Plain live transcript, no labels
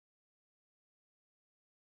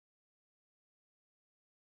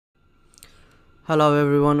Hello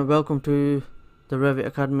everyone, welcome to the Revit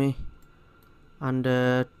Academy, and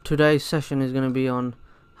today's session is going to be on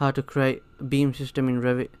how to create a beam system in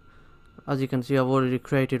Revit. As you can see, I've already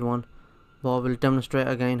created one, but I will demonstrate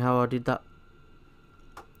again how I did that.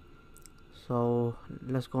 So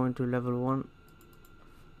let's go into level 1.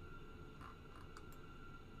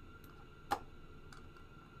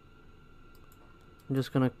 I'm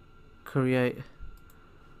just going to create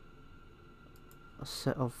a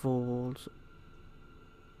set of 4 walls,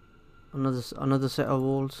 another set of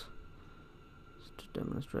walls, just to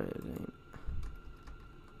demonstrate again.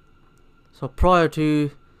 So prior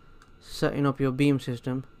to setting up your beam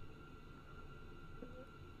system,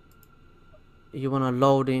 you want to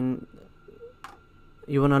load in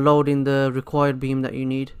the required beam that you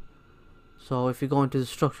need. So if you go into the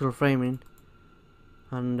structural framing,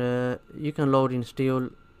 and you can load in steel,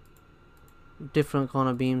 different kind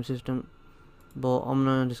of beam system, but I'm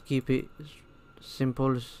gonna just keep it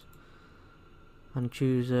simple and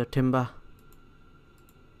choose timber,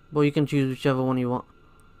 but you can choose whichever one you want.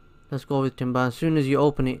 Let's go with timber. As soon as you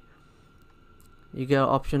open it, you get an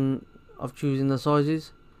option of choosing the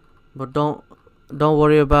sizes, but don't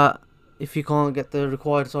worry about if you can't get the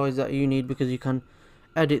required size that you need, because you can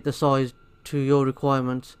edit the size to your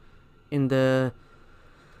requirements in the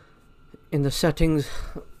settings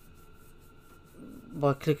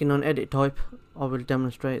by clicking on edit type. I will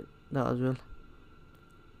demonstrate that as well.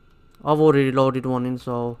 I've already loaded one in,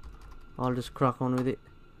 so I'll just crack on with it.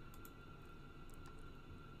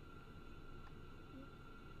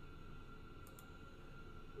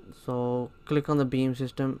 So click on the beam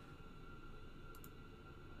system,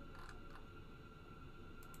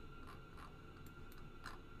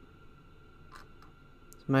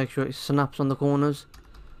 make sure it snaps on the corners.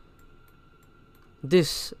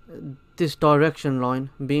 This direction line,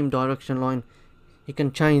 beam direction line, you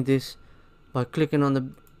can change this by clicking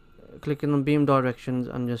on beam directions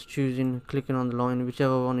and just clicking on the line,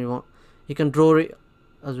 whichever one you want. You can draw it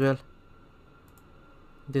as well,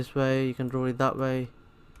 this way, you can draw it that way.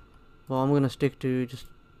 Well, I'm gonna stick to just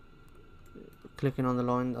clicking on the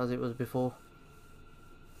line as it was before.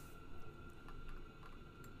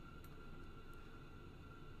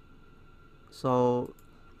 So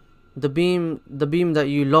the beam that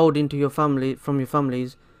you load into your family from your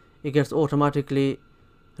families, it gets automatically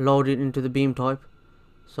loaded into the beam type.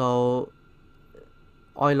 So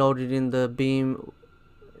I loaded in the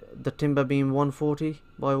timber beam 140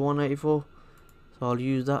 by 184, so I'll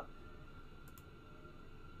use that.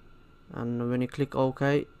 And when you click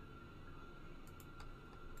OK,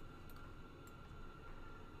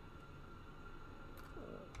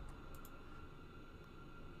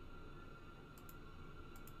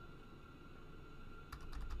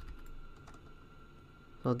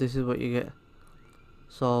 so this is what you get.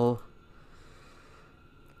 So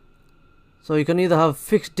you can either have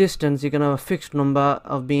fixed distance, you can have a fixed number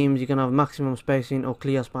of beams, you can have maximum spacing or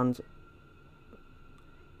clear spans.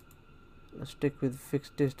 Let's stick with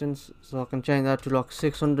fixed distance, so I can change that to like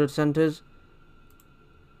 600 centers,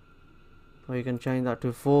 or you can change that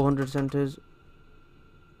to 400 centers.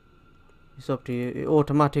 It's up to you. It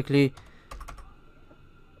automatically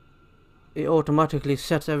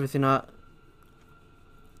sets everything out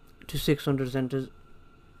to 600 centers,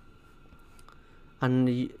 and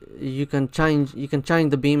you can change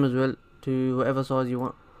the beam as well to whatever size you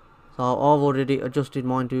want. So I've already adjusted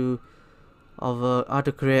mine to how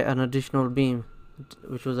to create an additional beam,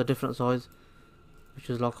 which was a different size, which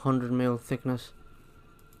was like 100 mil thickness.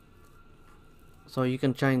 So you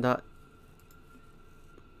can change that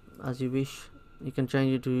as you wish. You can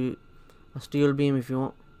change it to a steel beam if you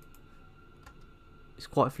want. It's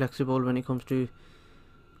quite flexible when it comes to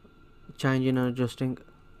changing and adjusting.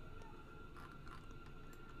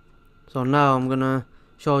 So now I'm gonna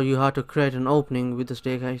show you how to create an opening with the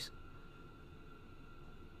staircase.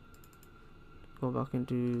 Go back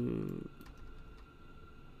into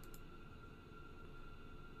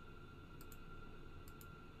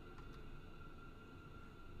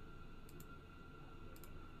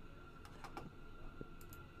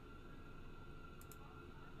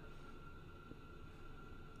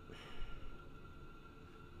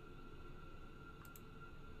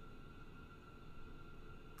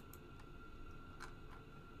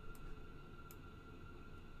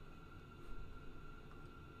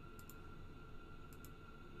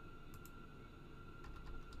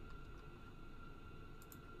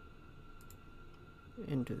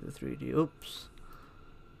the 3D. Oops,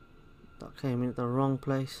 that came in at the wrong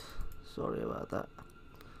place, sorry about that.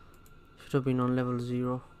 Should have been on level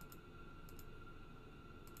 0.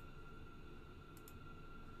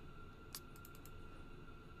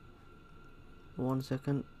 1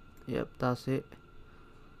 second. Yep, that's it.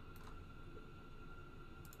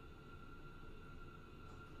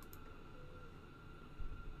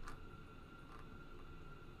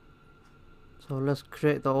 So let's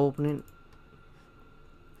create the opening.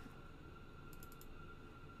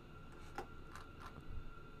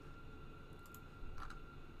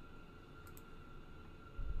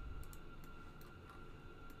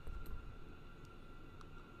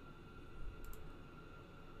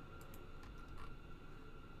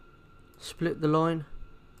 Split the line,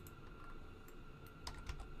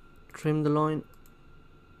 trim the line,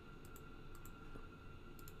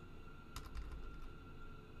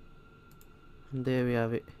 and there we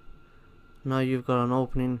have it. Now you've got an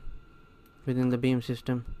opening within the beam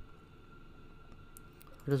system.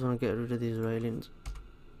 I just want to get rid of these railings.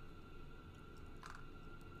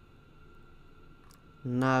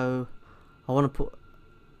 Now I want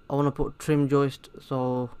to put trim joist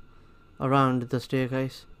so around the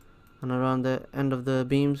staircase and around the end of the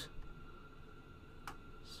beams.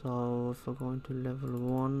 So if I go into level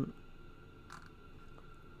 1,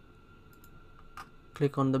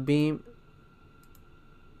 click on the beam.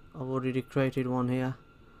 I've already created one here,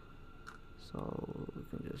 so we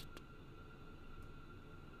can just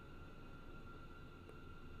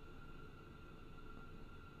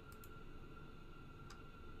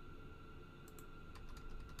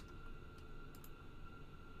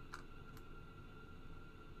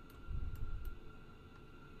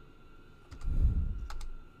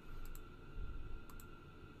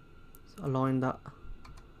align that.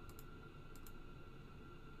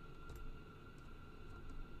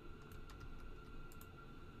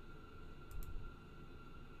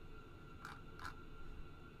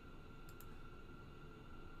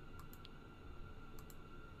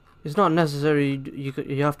 It's not necessary.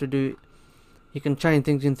 You have to do it. You can change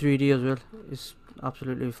things in 3D as well. It's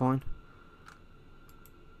absolutely fine.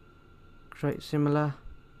 Create similar.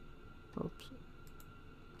 Oops.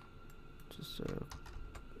 Just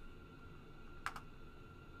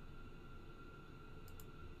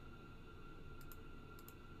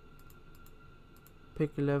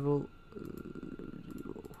pick a level.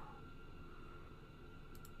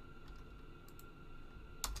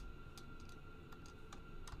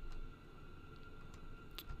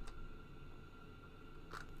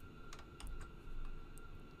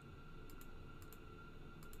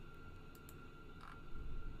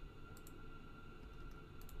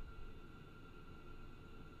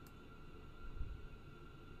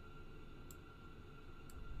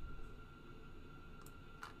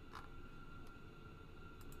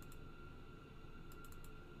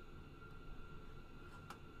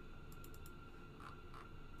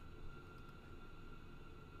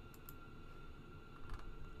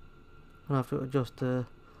 I have to adjust the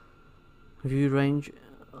view range.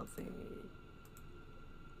 I think.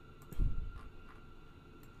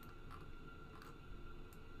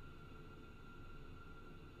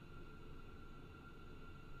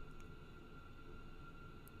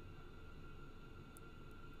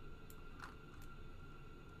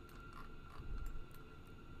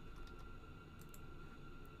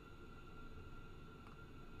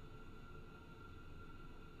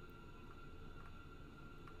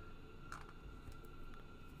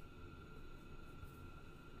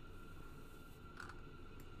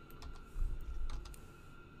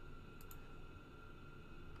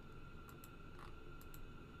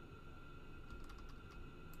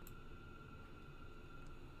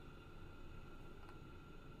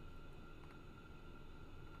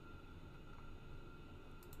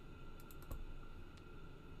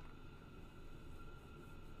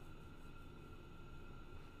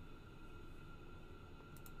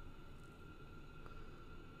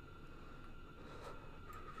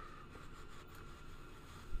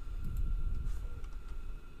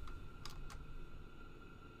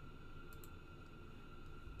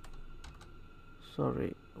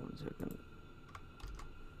 Sorry, 1 second.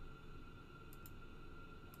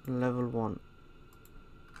 Level 1.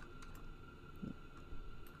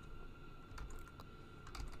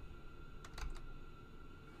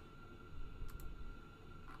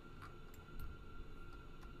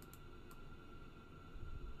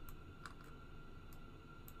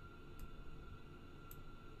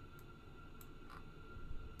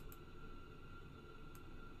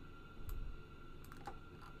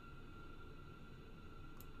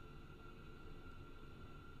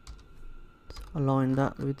 Align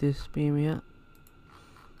that with this beam here.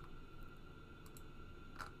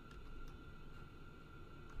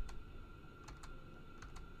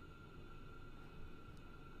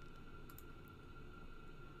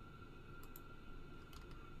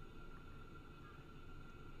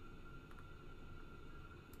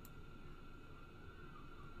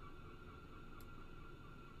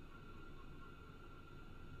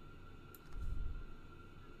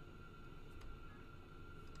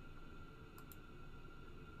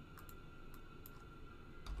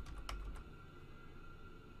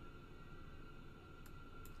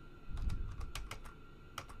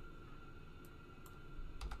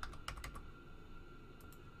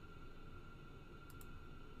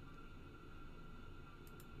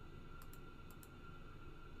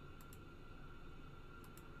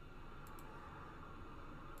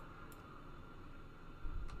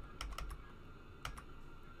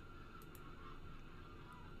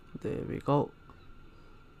 There we go.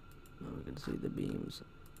 Now we can see the beams.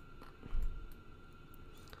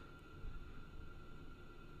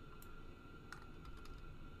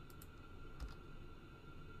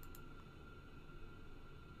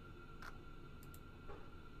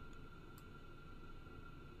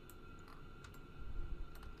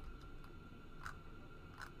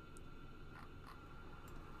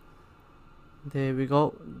 There we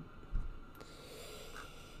go.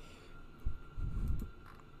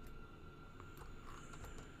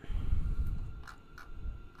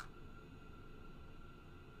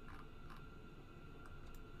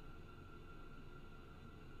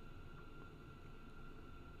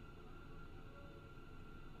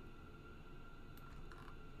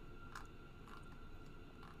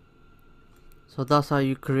 So that's how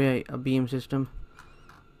you create a beam system.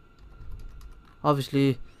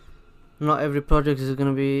 Obviously, not every project is going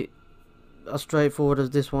to be as straightforward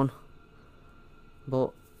as this one,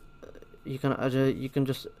 but you can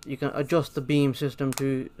adjust the beam system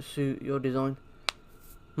to suit your design.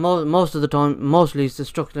 Most of the time, mostly it's the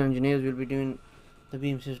structural engineers will be doing the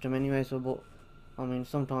beam system anyway. So, but I mean,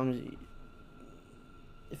 sometimes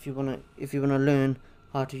if you wanna learn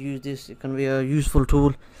how to use this, it can be a useful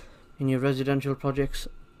tool in your residential projects.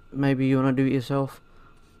 Maybe you wanna do it yourself.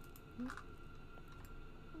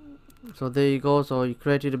 So there you go. So you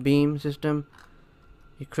created a beam system,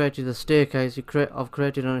 you created a staircase, I've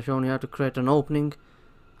created and shown you how to create an opening,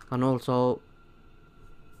 and also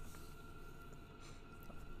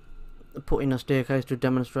put in a staircase to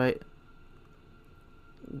demonstrate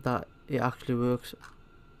that it actually works,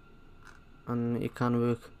 and it can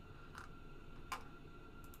work.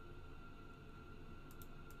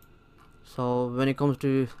 So when it comes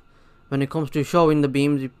to showing the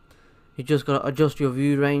beams, you just gotta adjust your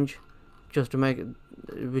view range just to make it,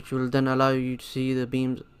 which will then allow you to see the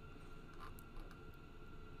beams.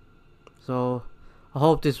 So I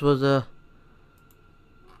hope this was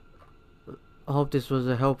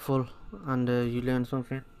helpful, and you learned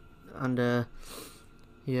something. And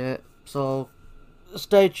yeah, so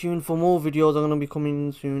stay tuned for more videos. are gonna be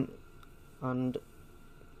coming soon, and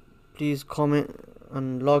please comment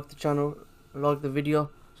and like the channel, like the video,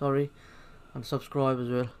 sorry, and subscribe as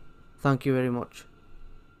well. Thank you very much.